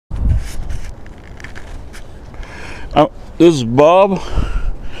This is Bob,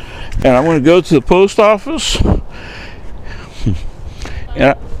 and I'm going to go to the post office,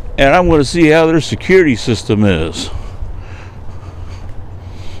 and I'm going to see how their security system is.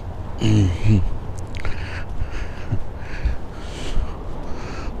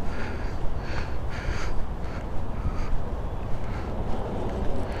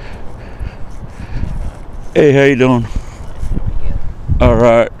 Hey, how you doing? All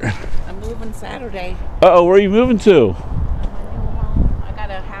right. I'm moving Saturday. Uh-oh, where are you moving to? My new home. I got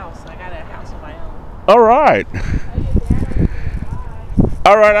a house of my own. All right.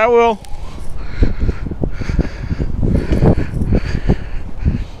 All right, I will.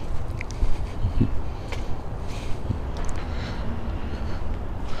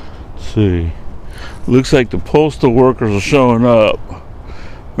 Let's see. Looks like the postal workers are showing up.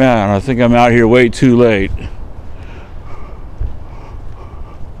 Man, I think I'm out here way too late.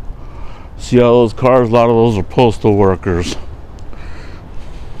 See all those cars? A lot of those are postal workers.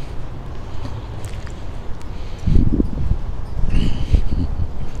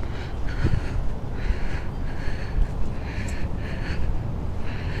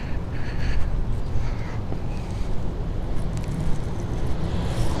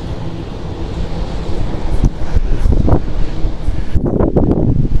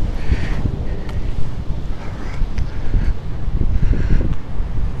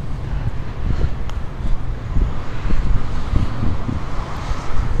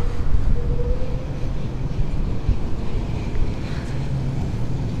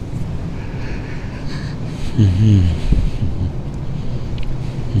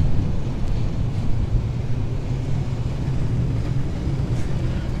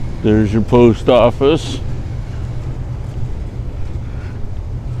 There's your post office.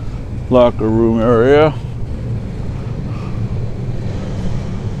 Locker room area.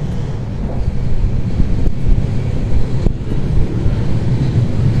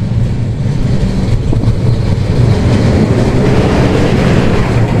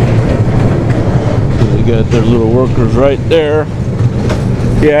 Got their little workers right there.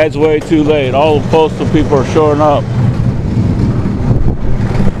 Yeah, it's way too late. All the postal people are showing up.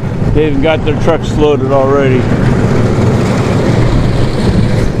 They even got their trucks loaded already.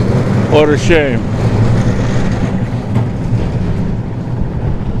 What a shame.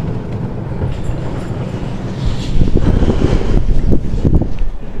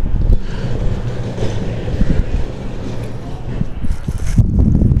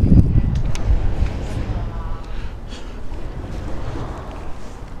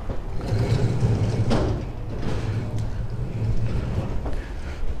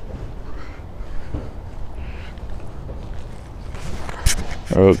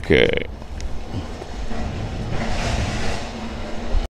 Okay.